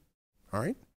 Okay. All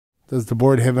right. Does the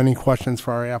board have any questions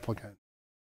for our applicant?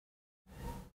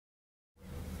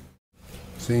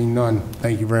 Seeing none,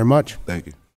 thank you very much. Thank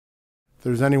you. If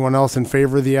there's anyone else in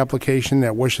favor of the application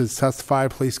that wishes to testify,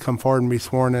 please come forward and be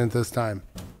sworn in at this time.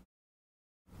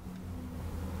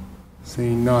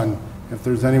 Seeing none. If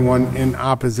there's anyone in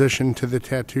opposition to the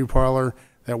tattoo parlor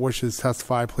that wishes to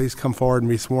testify, please come forward and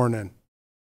be sworn in.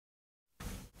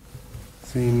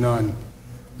 Seeing none.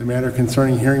 The matter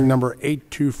concerning hearing number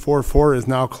 8244 is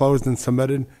now closed and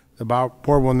submitted. The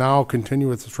board will now continue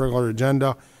with its regular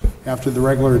agenda. After the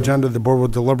regular agenda, the board will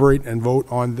deliberate and vote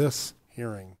on this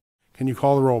hearing. Can you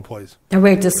call the roll, please?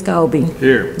 Director Scobie.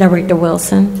 Here. Director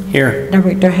Wilson. Here.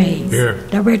 Director Hayes. Here.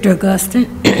 Director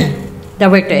Augustin.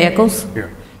 Director Eccles.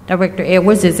 Here. Director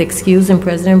Edwards is excused, and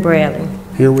President Bradley.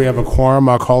 Here we have a quorum.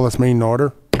 I'll call this meeting in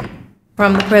order.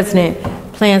 From the President,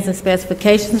 plans and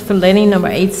specifications for letting number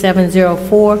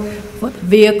 8704 for the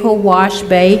vehicle wash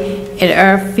bay at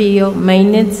airfield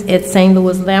maintenance at St.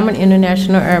 Louis Lambert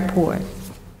International Airport.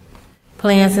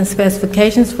 Plans and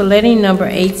specifications for letting number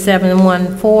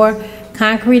 8714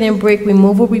 concrete and brick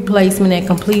removal replacement and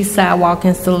complete sidewalk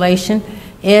installation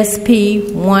SP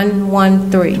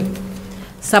 113.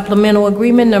 Supplemental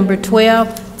Agreement Number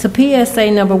 12 to PSA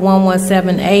Number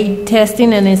 1178,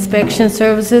 Testing and Inspection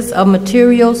Services of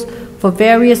Materials for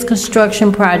Various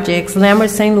Construction Projects,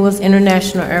 Lambert St. Louis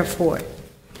International Airport.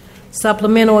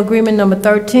 Supplemental Agreement Number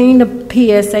 13 to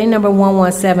PSA Number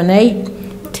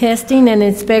 1178, Testing and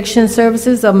Inspection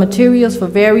Services of Materials for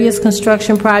Various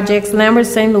Construction Projects, Lambert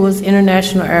St. Louis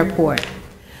International Airport.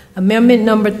 Amendment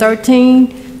Number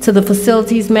 13 to the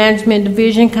Facilities Management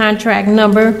Division Contract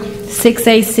Number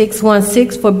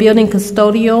 68616 for Building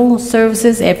Custodial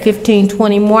Services at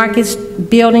 1520 Market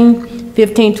Building,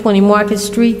 1520 Market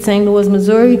Street, St. Louis,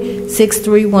 Missouri,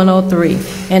 63103,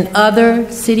 and other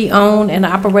city-owned and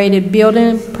operated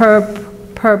building per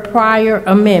prior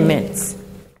amendments.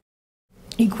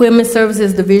 Equipment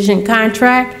Services Division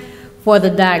Contract for the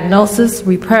diagnosis,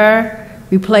 repair,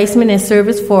 replacement, and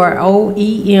service for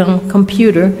OEM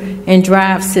computer and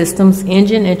drive systems,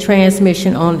 engine and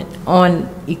transmission on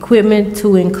equipment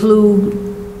to include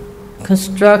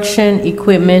construction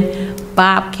equipment,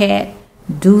 Bobcat,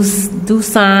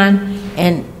 Doosan,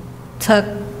 and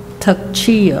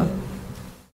Tukchia.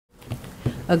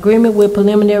 Agreement with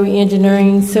preliminary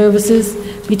engineering services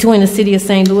between the City of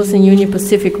St. Louis and Union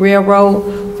Pacific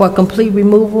Railroad for complete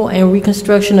removal and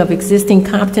reconstruction of existing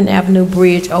Compton Avenue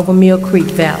Bridge over Mill Creek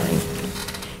Valley.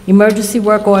 Emergency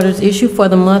work orders issued for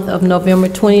the month of November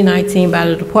 2019 by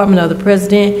the Department of the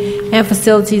President and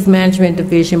Facilities Management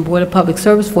Division, Board of Public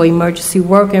Service for emergency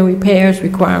work and repairs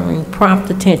requiring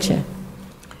prompt attention.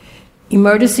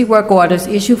 Emergency work orders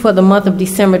issued for the month of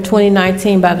December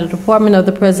 2019 by the Department of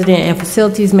the President and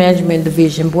Facilities Management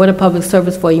Division, Board of Public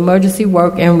Service for emergency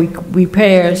work and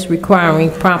repairs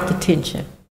requiring prompt attention.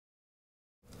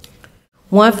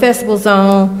 One festival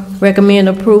zone recommend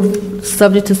approval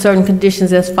subject to certain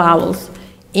conditions as follows.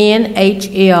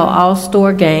 NHL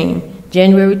All-Star Game,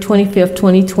 January 25th,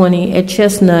 2020 at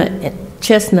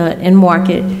Chestnut and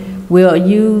Market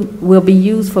will be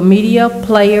used for media,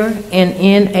 player, and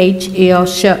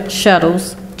NHL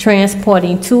shuttles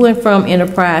transporting to and from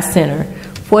Enterprise Center.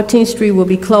 14th Street will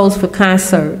be closed for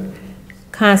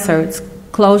concerts.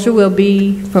 Closure will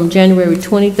be from January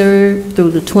 23rd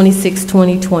through the 26th,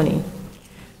 2020.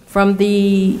 From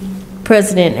the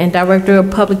President and Director of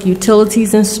Public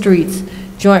Utilities and Streets,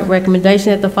 joint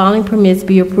recommendation that the following permits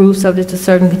be approved subject to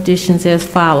certain conditions as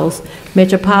follows.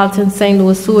 Metropolitan St.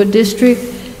 Louis Sewer District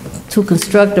to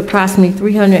construct approximately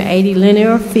 380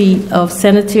 linear feet of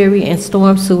sanitary and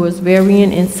storm sewers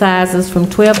varying in sizes from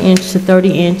 12-inch to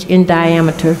 30-inch in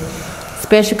diameter.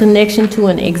 Special connection to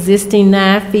an existing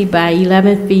 9 feet by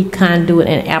 11 feet conduit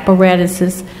and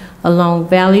apparatuses along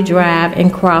Valley Drive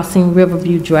and crossing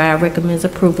Riverview Drive. Recommends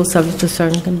approval subject to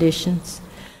certain conditions.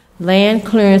 Land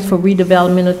clearance for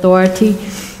redevelopment authority,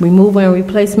 removal and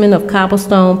replacement of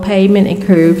cobblestone pavement and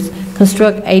curbs,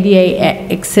 construct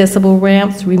ADA accessible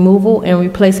ramps, removal and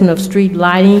replacement of street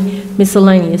lighting,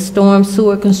 miscellaneous storm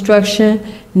sewer construction,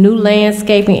 new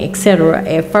landscaping, etc.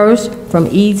 At first, from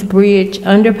Eads Bridge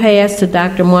underpass to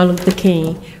Dr. Martin Luther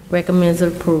King. Recommends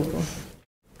approval.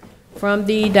 From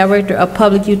the Director of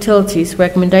Public Utilities,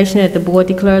 recommendation that the Board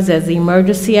declares as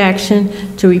emergency action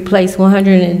to replace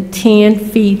 110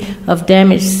 feet of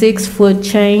damaged 6-foot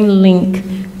chain link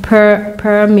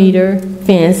perimeter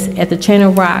fence at the Chain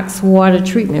of Rocks Water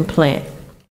Treatment Plant.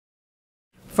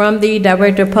 From the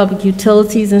Director of Public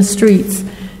Utilities and Streets,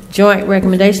 joint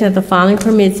recommendation that the following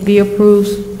permits be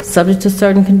approved subject to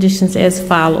certain conditions as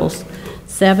follows.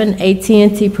 7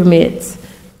 AT&T permits.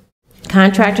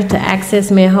 Contractor to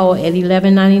access manhole at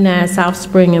 1199 South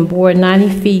Spring and bore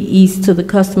 90 feet east to the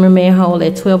customer manhole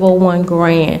at 1201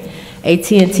 Grand.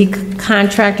 AT&T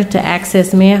contractor to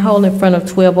access manhole in front of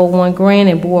 1201 Grand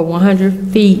and bore 100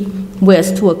 feet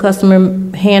west to a customer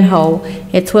manhole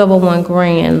at 1201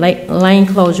 Grand. Lane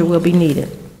closure will be needed.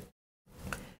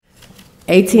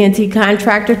 AT&T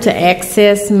contractor to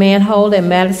access manhole at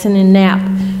Madison and Knapp,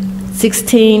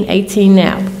 1618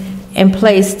 Knapp, and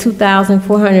place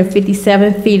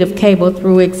 2,457 feet of cable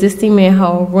through existing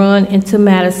manhole run into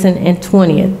Madison and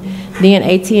 20th. Then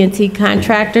AT&T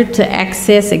contractor to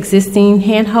access existing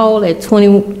handhole at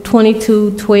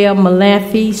 2212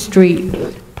 Malafi Street,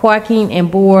 parking and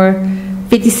bore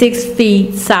 56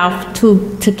 feet south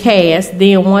to Cass,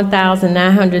 then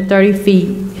 1,930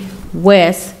 feet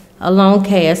west along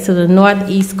Cass to the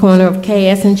northeast corner of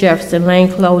Cass and Jefferson.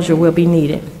 Lane closure will be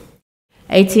needed.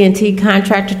 AT&T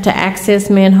contractor to access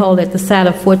manhole at the site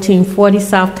of 1440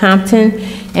 South Compton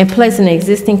and place an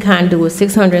existing conduit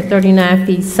 639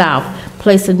 feet south.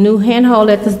 Place a new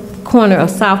handhole at the corner of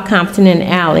South Compton and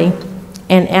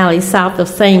alley south of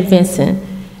St. Vincent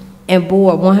and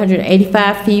bore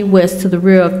 185 feet west to the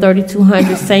rear of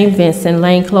 3200 St. Vincent.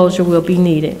 Lane closure will be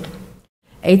needed.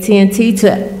 AT&T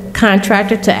to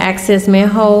contractor to access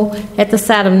manhole at the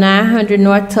side of 900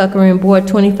 North Tucker and bore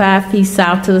 25 feet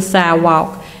south to the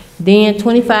sidewalk. Then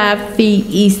 25 feet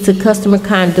east to customer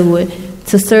conduit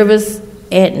to service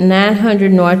at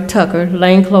 900 North Tucker.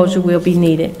 Lane closure will be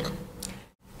needed.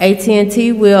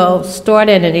 AT&T will start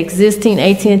at an existing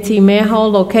AT&T manhole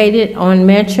located on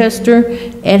Manchester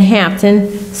at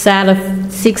Hampton, side of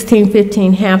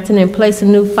 1615 Hampton, and place a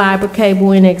new fiber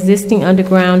cable in existing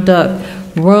underground duct.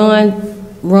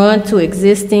 Run to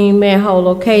existing manhole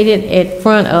located at the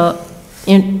front of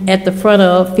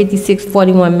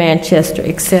 5641 Manchester,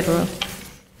 etc.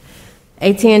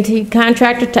 AT&T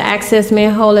contractor to access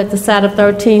manhole at the side of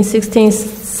 1316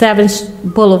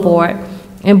 7th Boulevard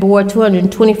and bore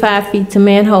 225 feet to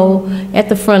manhole at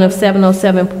the front of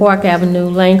 707 Park Avenue.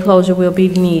 Lane closure will be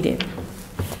needed.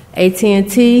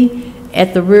 AT&T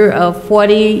at the rear of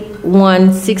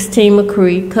 4116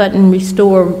 McCree, cut and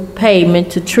restore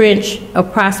pavement to trench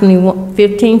approximately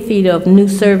 15 feet of new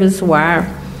service wire.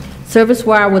 Service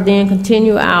wire will then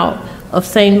continue out of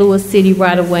St. Louis City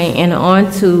right-of-way and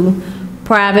onto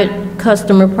private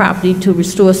customer property to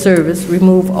restore service.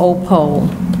 Remove old pole.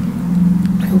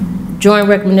 Joint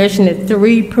recommendation that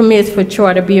 3 permits for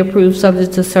charter be approved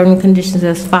subject to certain conditions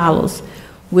as follows.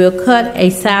 We'll cut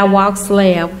a sidewalk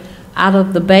slab out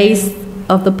of the base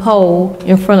of the pole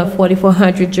in front of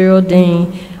 4400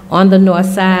 Geraldine on the north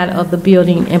side of the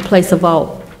building and place a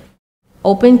vault.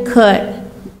 Open cut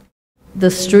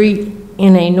the street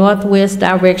in a northwest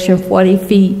direction 40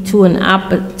 feet to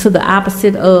the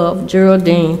opposite of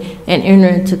Geraldine and enter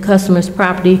into customer's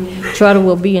property. Charter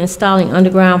will be installing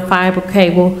underground fiber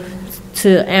cable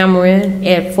to Amarin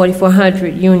at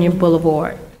 4400 Union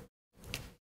Boulevard.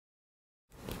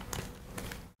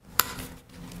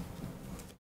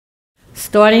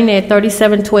 Starting at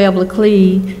 3712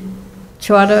 Laclede,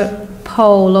 charter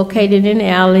pole located in the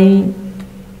alley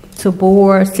to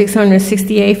bore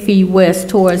 668 feet west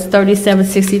towards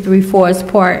 3763 Forest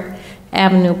Park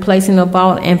Avenue, placing a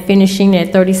vault and finishing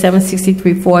at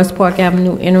 3763 Forest Park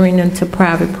Avenue, entering into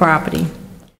private property.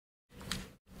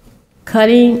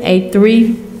 Cutting a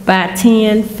 3 by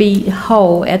 10 feet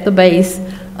hole at the base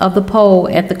of the pole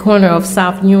at the corner of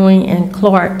South Ewing and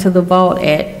Clark to the vault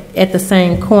at the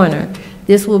same corner.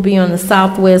 This will be on the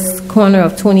southwest corner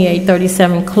of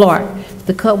 2837 Clark.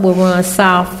 The cut will run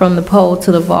south from the pole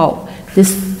to the vault.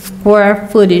 This square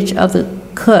footage of the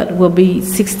cut will be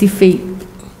 60 feet.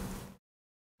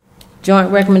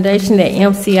 Joint recommendation that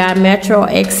MCI Metro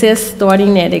access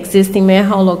starting at existing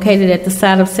manhole located at the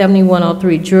side of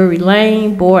 7103 Drury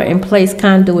Lane, bore and place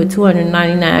conduit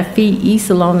 299 feet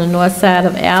east along the north side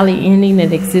of alley, ending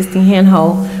at existing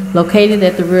handhole located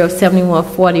at the rear of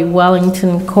 7140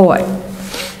 Wellington Court.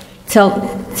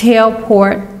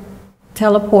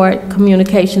 Teleport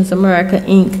Communications America,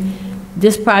 Inc.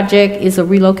 This project is a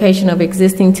relocation of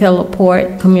existing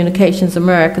Teleport Communications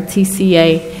America,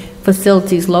 TCA,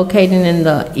 facilities located in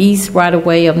the east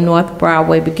right-of-way of North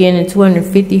Broadway, beginning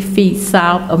 250 feet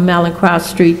south of Mallinckrodt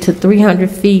Street to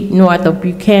 300 feet north of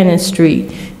Buchanan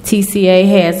Street. TCA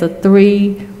has a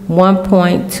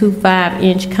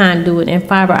 1.25-inch conduit and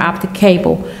fiber optic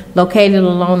cable located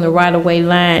along the right-of-way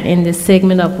line in this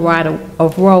segment of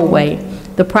roadway.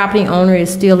 The property owner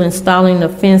is still installing the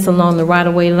fence along the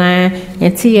right-of-way line,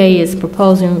 and TA is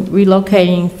proposing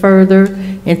relocating further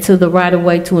into the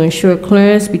right-of-way to ensure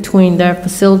clearance between their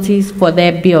facilities for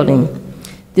that building.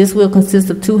 This will consist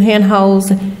of 2 handholds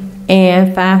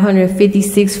and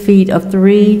 556 feet of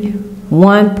 3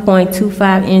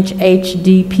 1.25-inch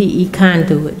HDPE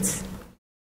conduits.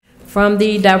 From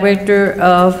the Director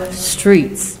of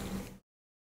Streets.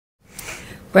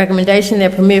 Recommendation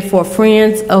that permit for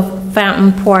Friends of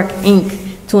Fountain Park, Inc.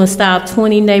 to install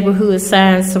 20 neighborhood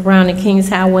signs surrounding Kings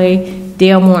Highway,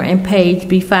 Delmore, and Page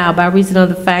be filed by reason of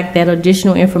the fact that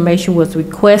additional information was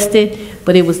requested,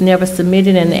 but it was never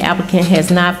submitted and the applicant has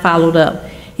not followed up.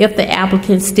 If the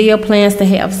applicant still plans to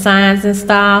have signs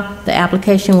installed, the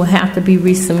application will have to be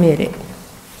resubmitted.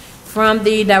 From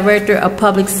the Director of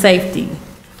Public Safety,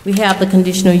 we have the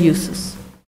conditional uses.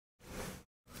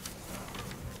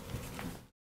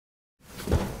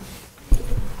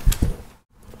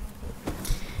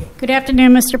 Good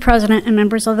afternoon, Mr. President and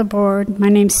members of the board. My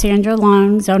name is Sandra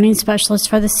Long, zoning specialist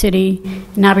for the city,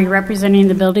 and I'll be representing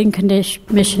the building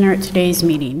commissioner at today's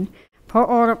meeting.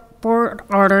 Board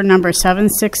order number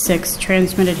 766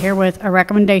 transmitted herewith are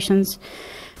recommendations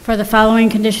for the following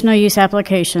conditional use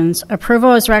applications.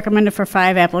 Approval is recommended for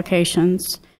 5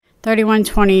 applications: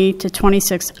 3120 to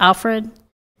 26 Alfred,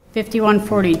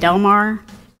 5140 Delmar,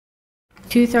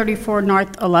 234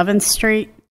 North 11th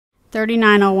Street,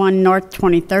 3901 North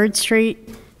 23rd Street,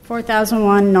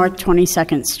 4001 North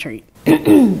 22nd Street.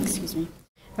 Excuse me.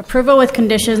 Approval with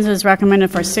conditions is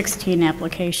recommended for 16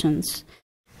 applications.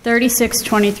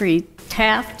 3623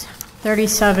 Taft,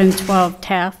 3712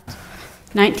 Taft,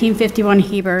 1951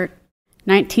 Hebert,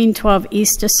 1912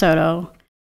 East DeSoto,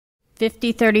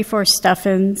 5034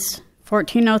 Steffens,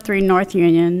 1403 North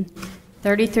Union,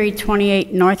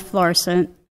 3328 North Florissant,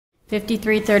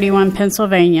 5331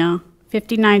 Pennsylvania,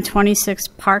 5926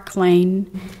 Park Lane,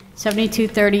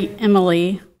 7230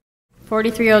 Emily,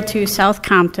 4302 South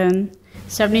Compton,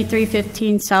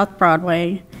 7315 South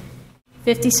Broadway,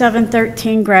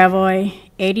 5713 Gravois,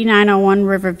 8901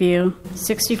 Riverview,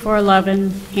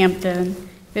 6411 Hampton,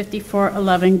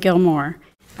 5411 Gilmore.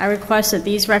 I request that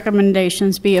these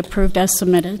recommendations be approved as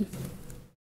submitted.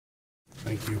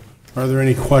 Thank you. Are there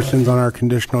any questions on our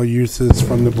conditional uses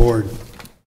from the board?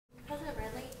 President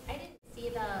Bradley, I didn't see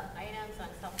the items on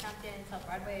Southampton, South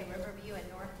Broadway, Riverview, and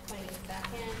North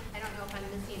 22nd. I don't know if I'm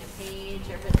missing a page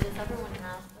or if does everyone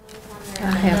have those on their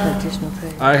I have an additional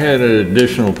page. I had an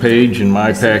additional page in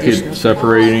my packet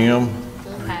separating them.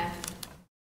 Okay.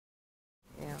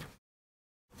 Yeah.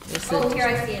 Oh, here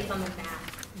I see it's on the map.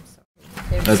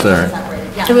 That's all right.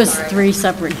 Separated. Yeah, It was sorry. 3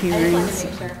 separate I just wanted hearings. to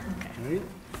make sure.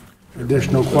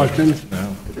 Additional questions?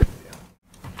 No.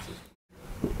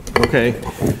 Okay.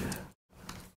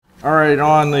 All right,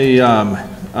 on the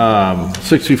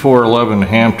 6411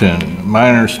 Hampton, my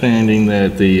understanding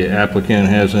that the applicant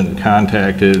hasn't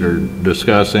contacted or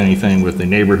discussed anything with the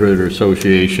neighborhood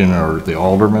association or the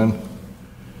alderman,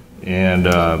 and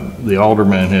the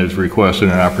alderman has requested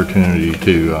an opportunity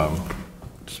to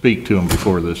speak to him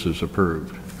before this is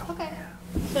approved. Okay.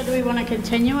 So do we want to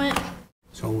continue it?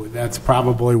 So that's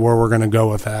probably where we're going to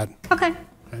go with that. Okay.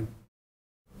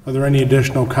 Are there any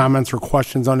additional comments or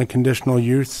questions on the conditional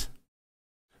use?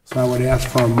 So I would ask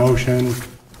for a motion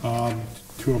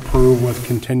to approve with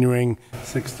continuing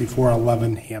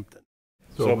 6411 Hampton.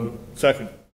 So, second.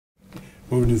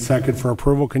 Moved and second for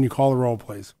approval. Can you call the roll,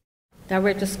 please?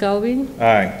 Director Scobie.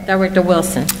 Aye. Director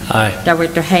Wilson. Aye.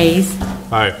 Director Hayes.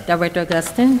 Aye. Director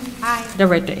Augustin. Aye.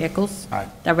 Director Eccles. Aye.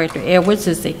 Director Edwards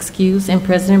is excused, and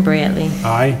President Bradley.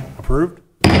 Aye. Approved.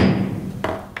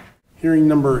 Hearing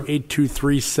number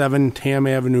 8237 Tam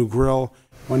Avenue Grill,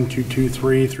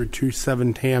 1223 through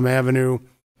 27 Tam Avenue.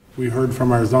 We heard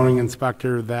from our zoning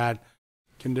inspector that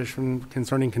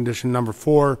concerning condition number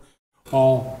 4,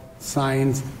 all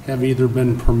signs have either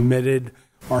been permitted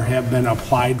or have been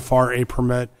applied for a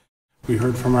permit. We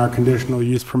heard from our conditional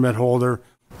use permit holder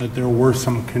that there were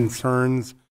some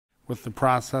concerns with the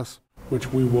process,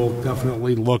 which we will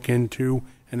definitely look into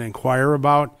and inquire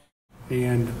about.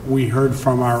 And we heard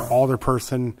from our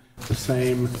alderperson the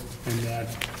same, and that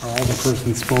our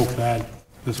alderperson spoke that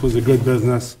this was a good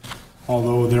business,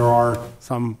 although there are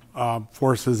some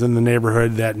forces in the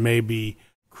neighborhood that may be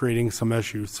creating some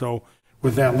issues. So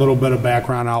with that little bit of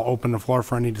background, I'll open the floor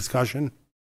for any discussion.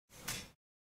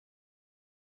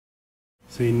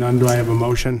 Seeing none, do I have a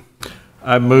motion?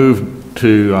 I move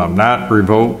to not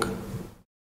revoke.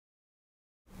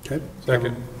 Okay.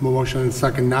 Second. Motion and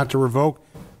second not to revoke.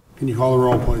 Can you call the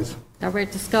roll, please?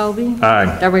 Director Scobie.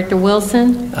 Aye. Director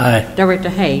Wilson. Aye. Director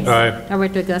Hayes. Aye.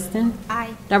 Director Augustin.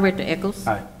 Aye. Director Eccles.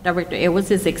 Aye. Director Edwards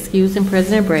is excused, and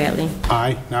President Bradley.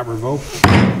 Aye, not revoked.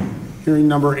 Hearing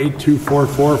number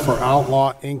 8244 for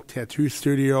Outlaw Inc. Tattoo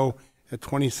Studio at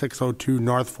 2602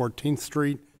 North 14th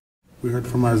Street. We heard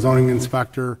from our zoning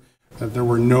inspector that there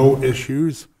were no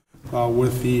issues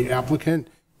with the applicant.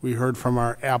 We heard from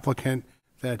our applicant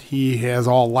that he has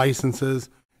all licenses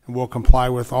and will comply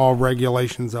with all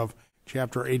regulations of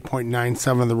Chapter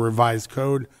 8.97 of the revised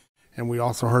code. And we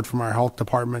also heard from our health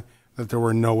department that there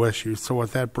were no issues. So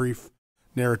with that brief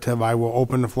narrative, I will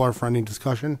open the floor for any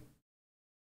discussion.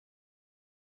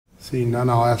 Seeing none,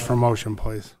 I'll ask for a motion,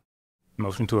 please.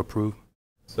 Motion to approve.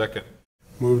 Second.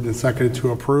 Moved and seconded to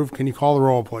approve. Can you call the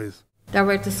roll, please?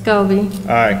 Director Scobie.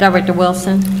 Aye. Director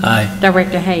Wilson. Aye.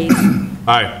 Director Hayes.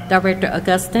 Aye. Director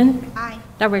Augustin. Aye.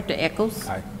 Director Eccles.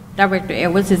 Aye. Director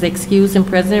Edwards is excused, and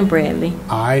President Bradley.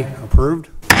 Aye, approved.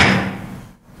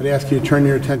 I'd ask you to turn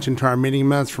your attention to our meeting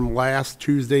minutes from last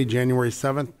Tuesday, January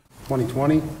 7th,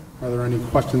 2020. Are there any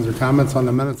questions or comments on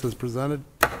the minutes as presented?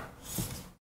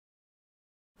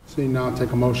 Seeing none, I'll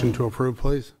take a motion to approve,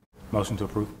 please. Motion to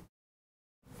approve.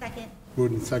 Second.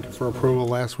 Moved and second for approval of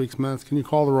last week's minutes. Can you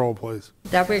call the roll, please?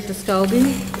 Director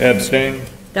Scobie. Abstain.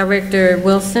 Director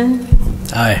Wilson.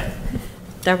 Aye.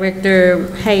 Director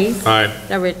Hayes. Aye.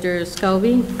 Director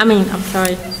Scobie.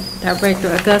 Director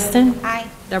Augustin. Aye.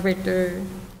 Director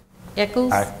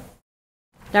Eccles. Aye.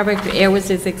 Director Edwards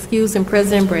is excused, and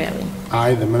President Bradley.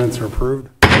 Aye, the minutes are approved.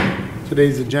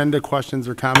 Today's agenda, questions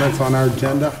or comments on our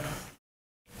agenda?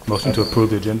 Motion to approve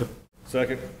the agenda.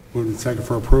 Second. Moved and second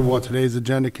for approval of today's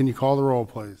agenda. Can you call the roll,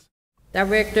 please?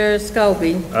 Director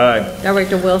Scobie. Aye.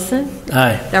 Director Wilson.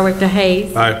 Aye. Director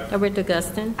Hayes. Aye. Director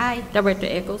Guston. Aye. Director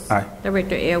Eccles. Aye.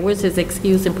 Director Edwards is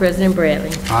excused, and President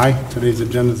Bradley. Aye, today's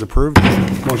agenda is approved.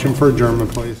 Motion for adjournment,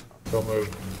 please. So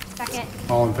moved. Second.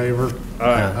 All in favor?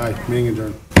 Aye. Aye, meeting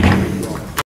adjourned.